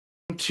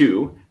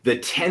to the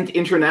 10th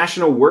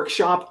International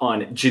Workshop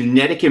on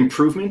Genetic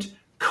Improvement,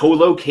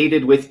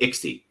 co-located with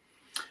ICSE.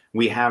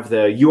 We have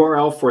the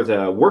URL for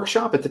the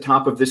workshop at the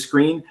top of the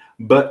screen,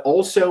 but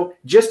also,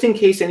 just in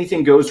case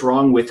anything goes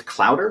wrong with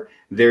Clowder,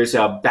 there's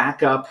a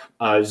backup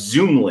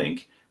Zoom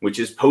link, which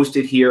is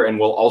posted here and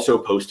we'll also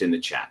post in the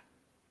chat.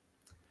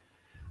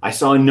 I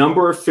saw a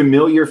number of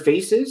familiar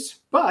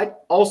faces,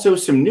 but also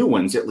some new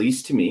ones, at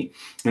least to me.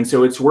 And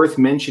so it's worth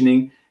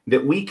mentioning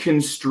that we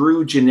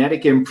construe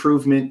genetic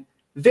improvement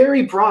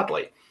very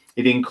broadly.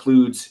 It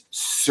includes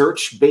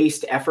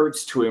search-based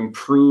efforts to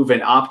improve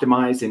and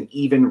optimize and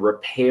even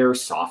repair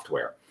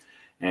software.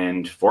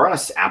 And for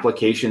us,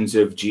 applications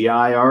of GI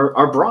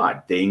are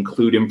broad. They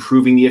include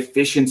improving the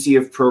efficiency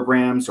of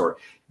programs or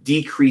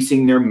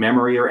decreasing their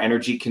memory or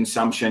energy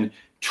consumption,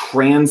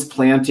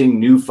 transplanting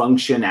new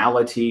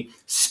functionality,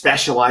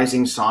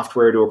 specializing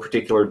software to a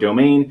particular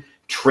domain,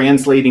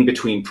 translating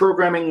between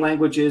programming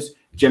languages,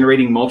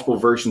 generating multiple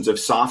versions of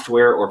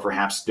software or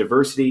perhaps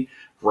diversity,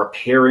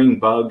 repairing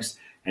bugs,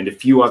 and a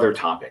few other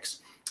topics.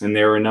 And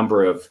there are a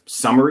number of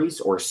summaries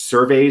or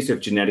surveys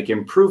of genetic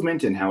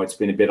improvement and how it's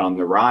been a bit on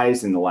the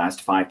rise in the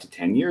last 5 to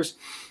 10 years.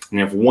 And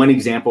I have one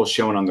example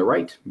shown on the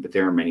right, but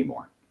there are many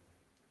more.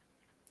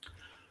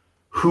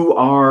 Who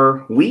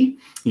are we?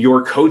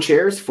 Your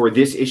co-chairs for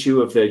this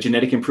issue of the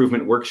Genetic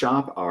Improvement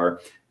Workshop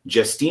are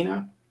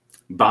Justina,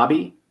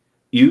 Bobby,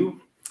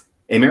 you,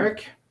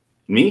 Emeric,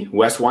 me,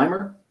 Wes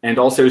Weimer, and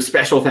also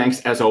special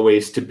thanks, as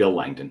always, to Bill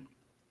Langdon.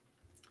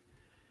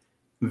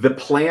 The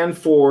plan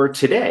for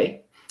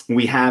today,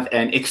 we have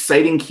an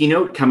exciting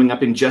keynote coming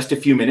up in just a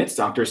few minutes.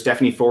 Dr.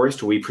 Stephanie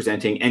Forrest will be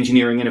presenting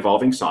Engineering and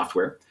Evolving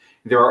Software.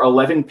 There are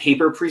 11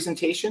 paper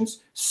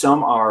presentations.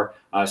 Some are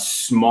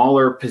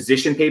smaller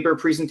position paper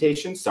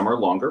presentations, some are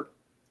longer.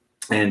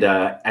 And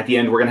at the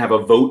end, we're gonna have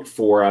a vote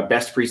for a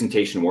Best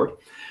Presentation Award.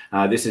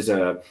 This is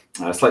a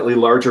slightly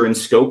larger in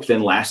scope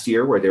than last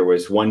year, where there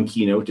was one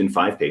keynote and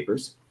 5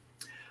 papers.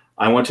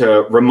 I want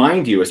to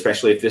remind you,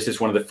 especially if this is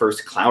one of the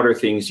first Clowder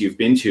things you've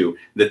been to,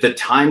 that the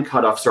time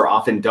cutoffs are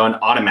often done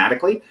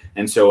automatically.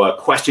 And so a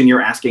question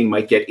you're asking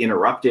might get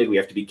interrupted. We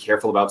have to be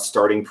careful about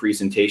starting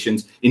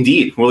presentations.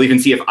 Indeed, we'll even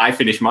see if I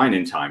finish mine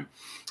in time.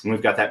 And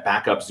we've got that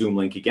backup Zoom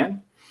link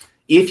again.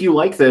 If you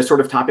like the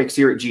sort of topics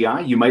here at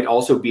GI, you might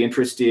also be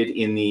interested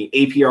in the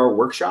APR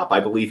workshop,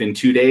 I believe in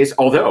 2 days,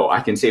 although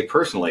I can say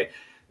personally,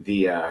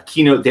 the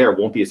keynote there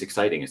won't be as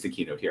exciting as the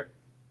keynote here.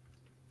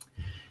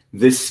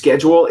 This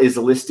schedule is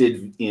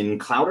listed in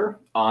Clowder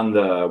on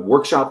the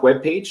workshop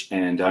webpage,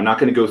 and I'm not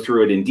going to go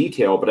through it in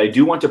detail, but I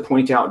do want to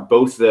point out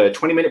both the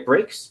 20-minute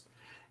breaks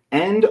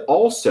and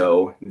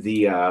also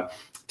the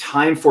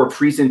time for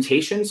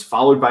presentations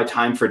followed by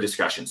time for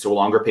discussion. So a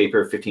longer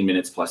paper, 15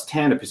 minutes plus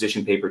 10, a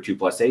position paper, 2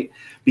 plus 8,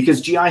 because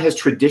GI has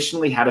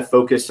traditionally had a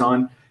focus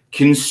on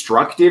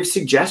constructive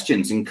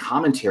suggestions and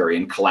commentary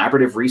and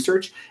collaborative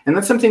research. And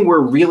that's something we're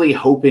really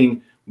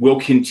hoping will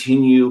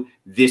continue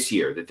this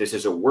year, that this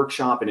is a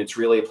workshop and it's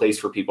really a place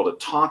for people to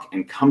talk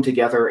and come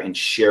together and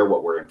share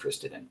what we're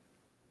interested in.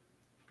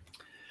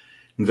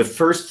 The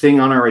first thing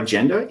on our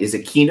agenda is a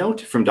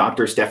keynote from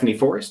Dr. Stephanie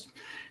Forrest.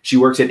 She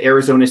works at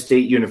Arizona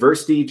State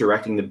University,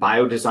 directing the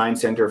Biodesign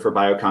Center for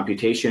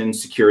Biocomputation,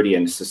 Security,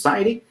 and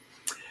Society.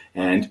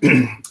 And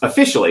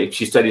officially,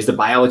 she studies the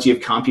biology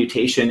of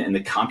computation and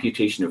the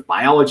computation of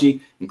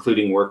biology,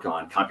 including work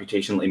on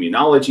computational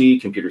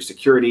immunology, computer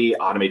security,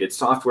 automated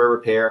software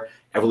repair,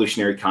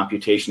 evolutionary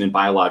computation, and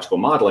biological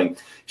modeling.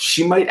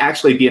 She might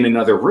actually be in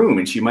another room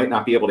and she might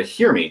not be able to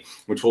hear me,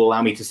 which will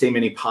allow me to say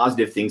many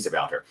positive things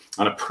about her.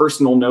 On a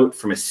personal note,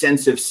 from a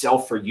sense of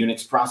self for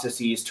Unix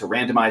processes to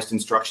randomized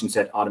instruction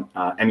set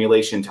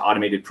emulation to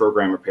automated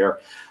program repair,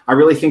 I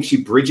really think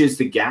she bridges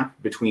the gap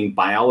between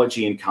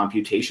biology and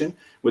computation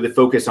with a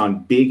focus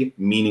on big,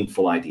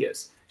 meaningful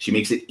ideas. She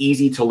makes it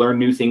easy to learn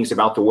new things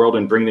about the world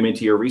and bring them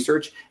into your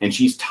research, and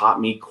she's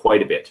taught me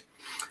quite a bit.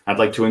 I'd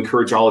like to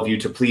encourage all of you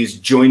to please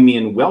join me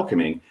in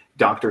welcoming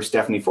Dr.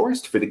 Stephanie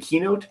Forrest for the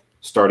keynote,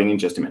 starting in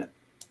just a minute.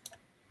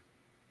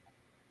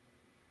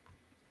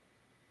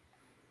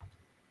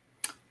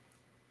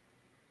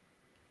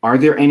 Are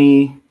there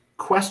any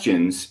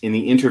questions in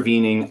the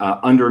intervening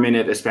under a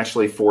minute,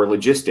 especially for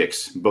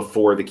logistics,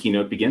 before the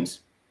keynote begins?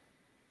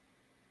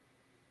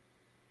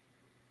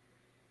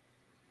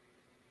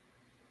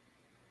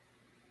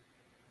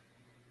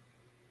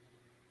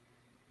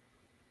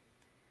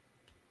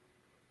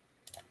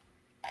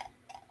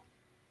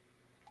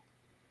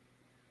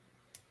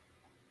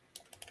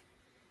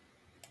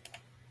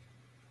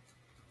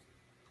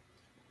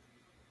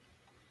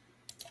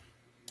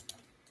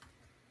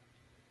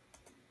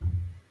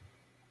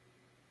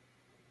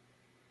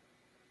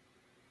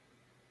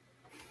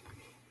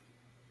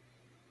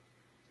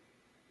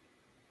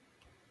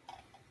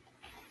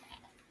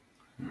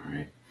 All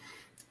right.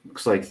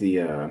 Looks like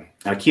the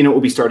keynote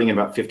will be starting in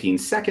about 15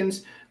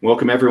 seconds.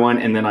 Welcome, everyone.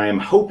 And then I am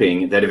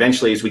hoping that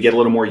eventually, as we get a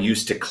little more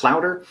used to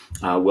Clowder,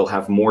 we'll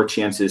have more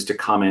chances to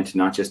comment,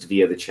 not just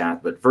via the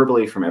chat, but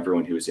verbally from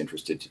everyone who is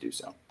interested to do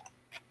so.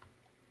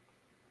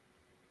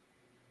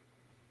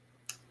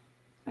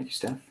 Thank you,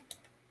 Steph.